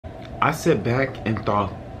I sat back and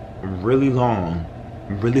thought really long,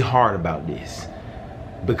 really hard about this.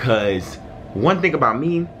 Because one thing about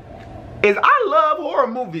me is I love horror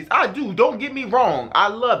movies. I do. Don't get me wrong. I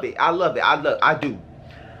love it. I do.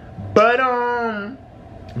 But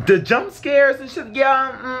the jump scares and shit,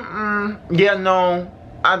 yeah, yeah, no.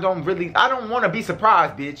 I don't want to be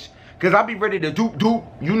surprised, bitch. Cause I'll be ready to doop.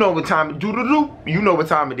 You know what time you know what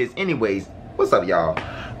time it is. Anyways, what's up, y'all?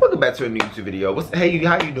 Welcome back to a new YouTube video. Hey,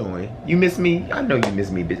 how you doing? You miss me? I know you miss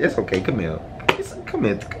me, bitch. It's okay. Come here. Come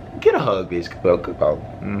here. Get a hug, bitch. Come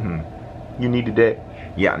on. You needed that?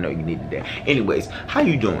 Yeah, I know you needed that. Anyways, how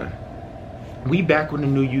you doing? We back with a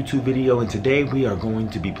new YouTube video, and today we are going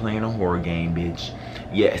to be playing a horror game, bitch.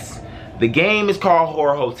 Yes, the game is called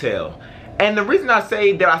Horror Hotel. And the reason I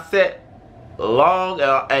say that I sat long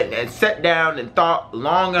and sat down and thought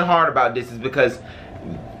long and hard about this is because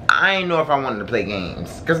I ain't know if I wanted to play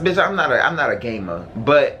games. Cause bitch, I'm not a gamer,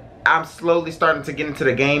 but I'm slowly starting to get into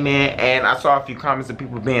the game, man. And I saw a few comments of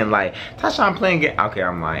people being like, "Tasha, I'm playing game." Okay,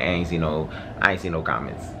 I'm like, I ain't seen no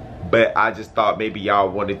comments. But I just thought maybe y'all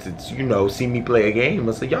wanted to, you know, see me play a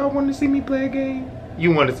game. So y'all want to see me play a game?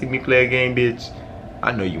 You want to see me play a game, bitch?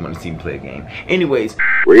 I know you want to see me play a game. Anyways,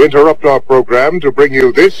 we interrupt our program to bring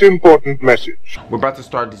you this important message. We're about to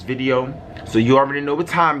start this video, so you already know what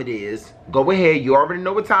time it is. Go ahead, you already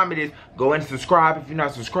know what time it is. Go and subscribe if you're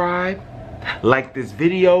not subscribed. Like this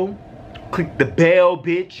video. Click the bell,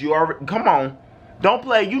 bitch. You already, come on. Don't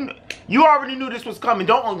play. You already knew this was coming.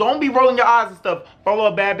 Don't be rolling your eyes and stuff. Follow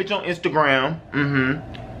a bad bitch on Instagram.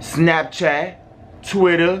 Snapchat,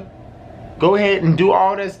 Twitter. Go ahead and do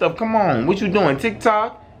all that stuff. Come on. What you doing?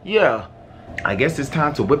 TikTok? Yeah. I guess it's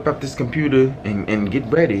time to whip up this computer and get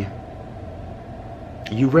ready.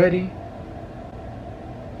 You ready?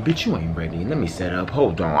 Bitch, you ain't ready. Let me set up.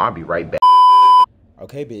 Hold on. I'll be right back.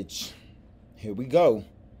 Okay, bitch. Here we go.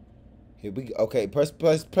 Here we go. Okay, press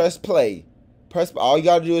play. All you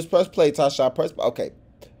gotta do is press play, Tasha. Okay.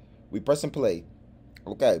 We pressing play.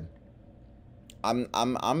 Okay. I'm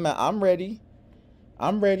ready.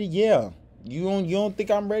 I'm ready, yeah. You don't think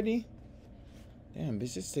I'm ready? Damn,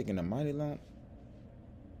 bitch, it's taking a mighty long.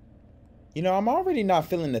 You know, I'm already not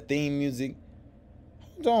feeling the theme music.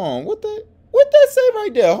 Hold on, what that say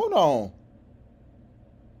right there? Hold on.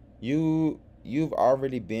 You've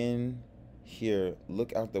already been here.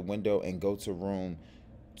 Look out the window and go to room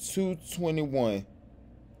 221.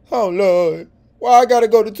 Oh Lord, why I gotta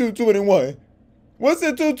go to 221? What's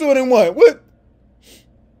in 221? What?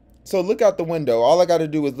 So look out the window. All I gotta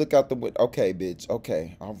do is look out the window. Okay, bitch.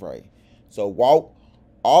 Okay, all right. So walk.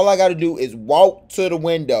 All I gotta do is walk to the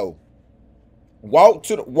window. Walk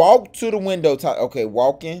to the window. Okay,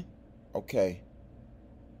 walking. Okay.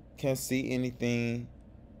 Can't see anything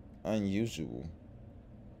unusual.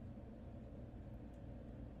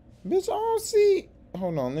 Bitch, I don't see.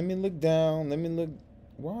 Hold on. Let me look down. Let me look.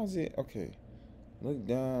 Why is it? Okay. Look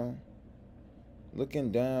down.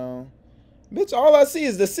 Looking down. Bitch, all I see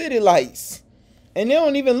is the city lights. And they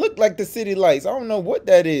don't even look like the city lights. I don't know what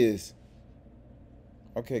that is.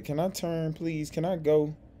 Okay, can I turn, please? Can I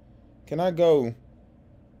go? Can I go?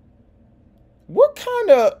 What kind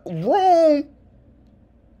of room?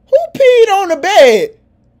 Who peed on the bed?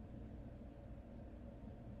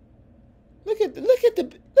 Look at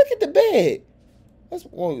the bed. Let's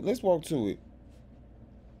walk to it.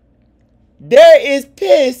 There is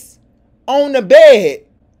piss on the bed.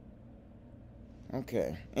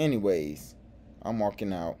 Okay. Anyways, I'm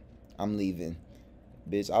walking out. I'm leaving.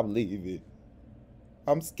 Bitch, I'm leaving.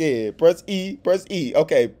 I'm scared. Press E. Press E.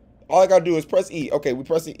 Okay. All I gotta do is press E. Okay, we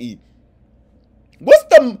pressing E. What's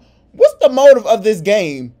the motive of this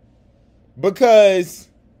game? Because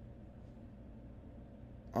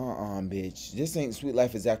bitch. This ain't Sweet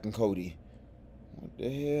Life of Zach and Cody. What the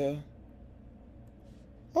hell?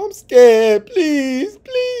 I'm scared. Please,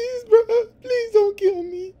 bro. Please don't kill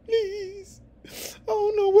me. Please. I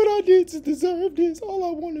don't know what I did to deserve this. All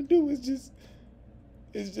I want to do is just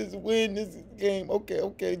win this game.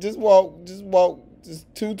 Okay. Just walk. Just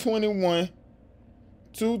 221.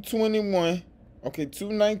 221. Okay,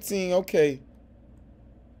 219. Okay.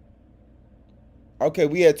 Okay,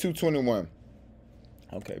 we had 221.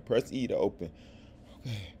 Okay, press E to open.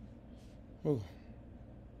 Okay. Ooh.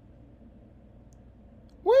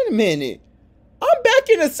 Wait a minute. I'm back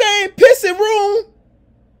in the same pissy room.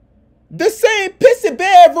 The same pissy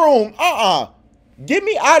bedroom. Get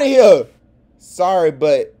me out of here. Sorry,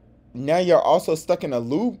 but now you're also stuck in a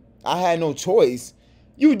loop. I had no choice.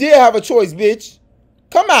 You did have a choice, bitch.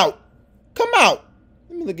 Come out. Come out.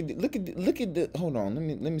 Let me look at the hold on.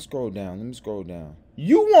 Let me scroll down.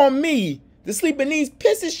 You want me to sleep in these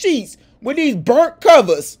pissy sheets with these burnt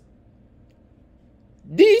covers.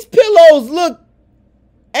 These pillows look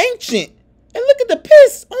ancient. And look at the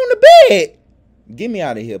piss on the bed. Get me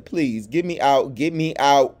out of here, please. Get me out. Get me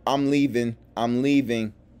out. I'm leaving. I'm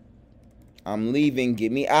leaving. I'm leaving.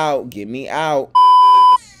 Get me out. Get me out.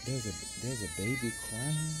 There's a baby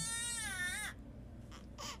crying.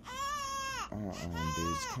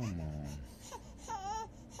 Bitch. Come on.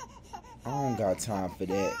 I don't got time for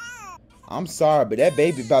that. I'm sorry, but that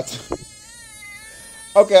baby about to...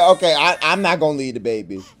 Okay. I'm not gonna leave the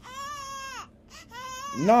baby.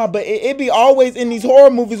 Nah, but it be always in these horror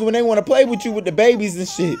movies when they want to play with you with the babies and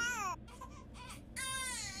shit.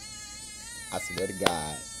 I swear to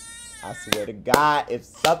God. I swear to God, if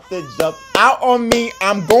something jumps out on me,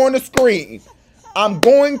 I'm going to scream. I'm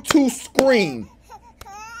going to scream.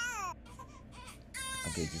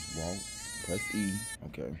 Okay, just walk. Press E.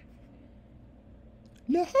 Okay.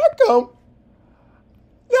 Now how come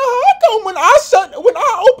when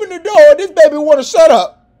I open the door, this baby want to shut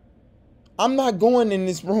up? I'm not going in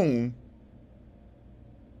this room.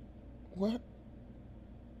 What?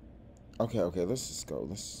 Okay, let's just go.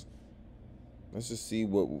 Let's just see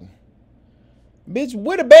what... Bitch,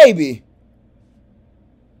 where the baby?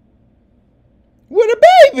 Where the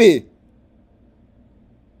baby?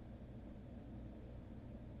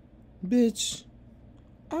 Bitch,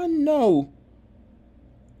 I know.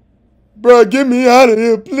 Bruh, get me out of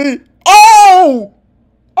here, please. Oh!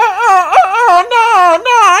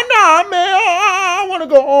 Nah, man. I want to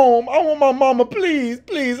go home. I want my mama, please.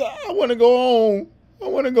 I want to go home. I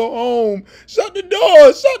want to go home. Shut the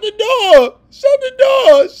door. Shut the door. Shut the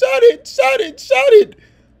door. Shut it.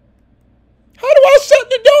 How do I shut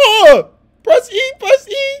the door? Press E.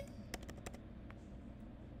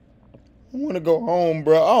 I want to go home,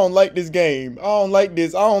 bro. I don't like this game. I don't like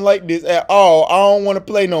this at all. I don't want to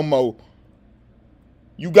play no more.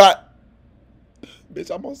 You got... Bitch,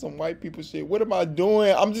 I'm on some white people shit. What am I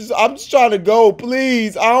doing? I'm just trying to go,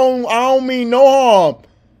 please. I don't mean no harm.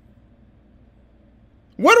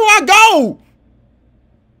 Where do I go?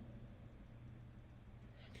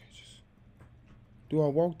 Do I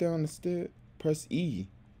walk down the stairs? Press E.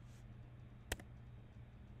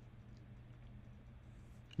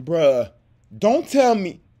 Bruh, don't tell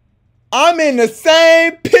me I'm in the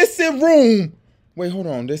same pissing room. Wait, hold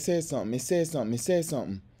on. It said something.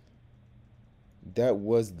 That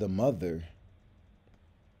was the mother.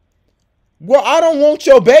 Well, I don't want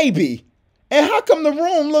your baby. And how come the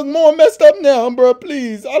room look more messed up now, bro?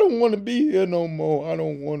 Please, I don't want to be here no more. I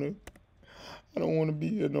don't want to be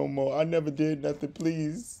here no more. I never did nothing.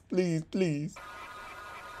 Please.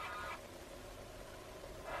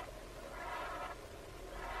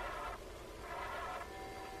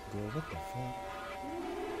 Girl, what the fuck?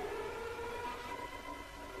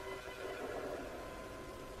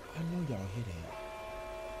 I know y'all hear that.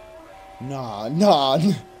 Nah.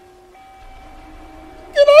 Can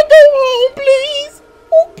I go home, please?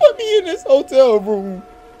 Who put me in this hotel room?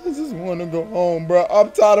 I just want to go home, bro.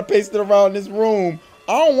 I'm tired of pacing around this room.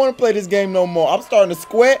 I don't want to play this game no more. I'm starting to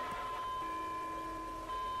sweat.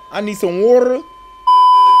 I need some water.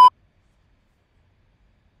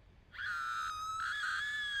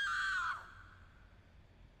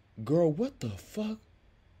 Girl, what the fuck?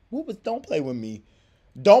 Don't play with me.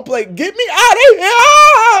 Don't play. Get me out of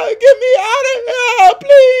here. Get me out of here,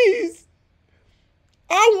 please.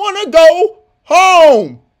 I want to go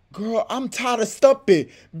home. Girl, I'm tired of stuffing.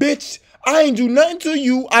 Bitch, I ain't do nothing to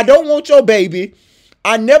you. I don't want your baby.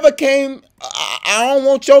 I never came. I don't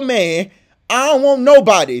want your man. I don't want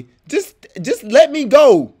nobody. Just let me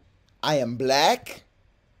go. I am black.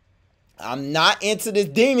 I'm not into this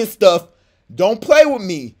demon stuff. Don't play with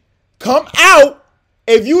me. Come out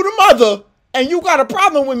if you the mother and you got a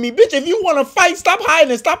problem with me, bitch. If you want to fight, stop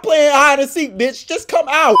hiding. Stop playing hide and seek, bitch. Just come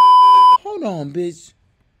out. Hold on, bitch.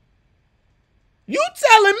 You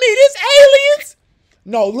telling me this aliens?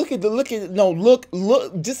 No, look,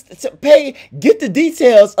 just get the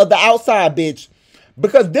details of the outside, bitch.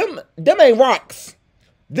 Because them ain't rocks.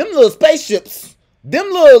 Them little spaceships.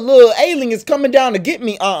 Them little aliens coming down to get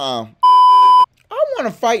me. I want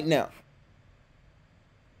to fight now.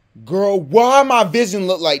 Girl, why my vision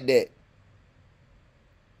look like that?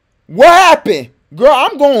 What happened? Girl,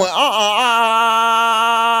 I'm going.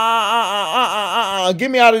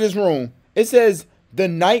 Get me out of this room. It says the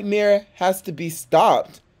nightmare has to be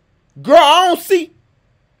stopped. Girl, I don't see.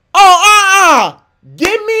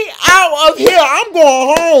 Get me out of here. I'm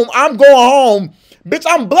going home. Bitch,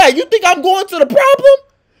 I'm black. You think I'm going to the problem?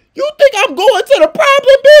 Bitch?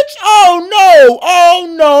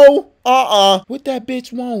 Oh no. What that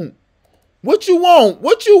bitch want? What you want?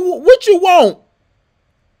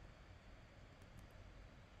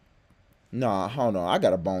 Nah, hold on. I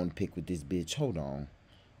got a bone to pick with this bitch. Hold on.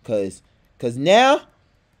 Cause now,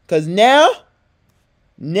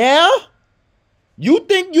 you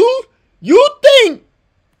think you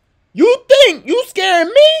scaring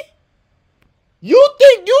me? You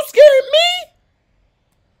think you scaring me?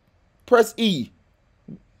 Press E.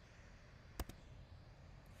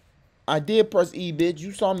 I did press E, bitch.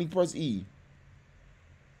 You saw me press E.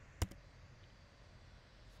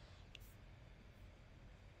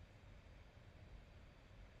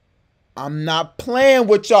 I'm not playing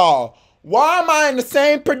with y'all. Why am I in the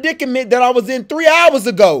same predicament that I was in 3 hours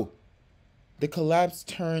ago? The collapse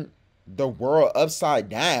turned the world upside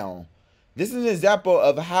down. This is an example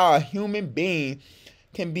of how a human being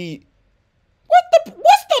can be... What's the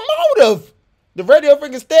motive? The radio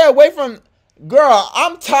freaking stay away from... Girl,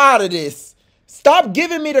 I'm tired of this. Stop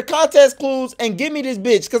giving me the contest clues and give me this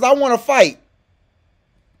bitch because I want to fight.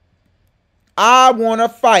 I want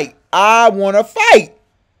to fight.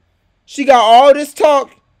 She got all this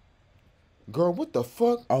talk. Girl, what the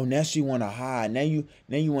fuck? Oh, now she want to hide. Now you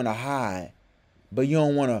want to hide. But you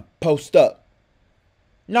don't want to post up.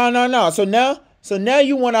 No. So now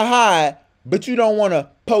you want to hide, but you don't want to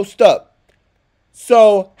post up.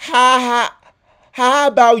 So how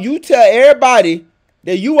about you tell everybody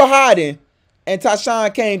that you were hiding and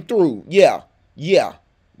Tashawn came through? Yeah.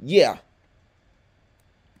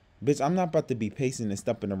 Bitch, I'm not about to be pacing and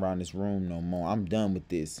stumping around this room no more. I'm done with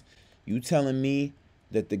this. You telling me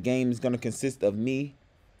that the game is going to consist of me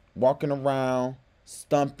walking around,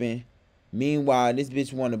 stumping. Meanwhile, this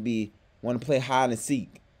bitch want to play hide and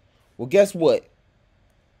seek. Well, guess what?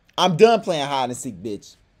 I'm done playing hide and seek,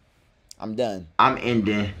 bitch. I'm done. I'm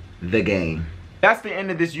ending the game. That's the end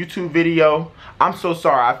of this YouTube video. I'm so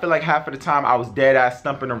sorry. I feel like half of the time I was dead ass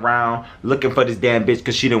stumping around looking for this damn bitch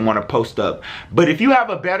because she didn't want to post up. But if you have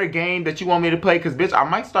a better game that you want me to play, because bitch, I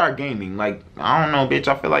might start gaming. Like, I don't know, bitch.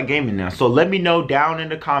 I feel like gaming now. So let me know down in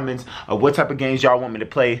the comments of what type of games y'all want me to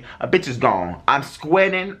play. A bitch is gone. I'm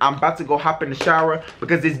sweating. I'm about to go hop in the shower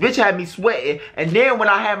because this bitch had me sweating. And then when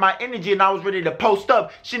I had my energy and I was ready to post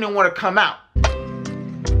up, she didn't want to come out.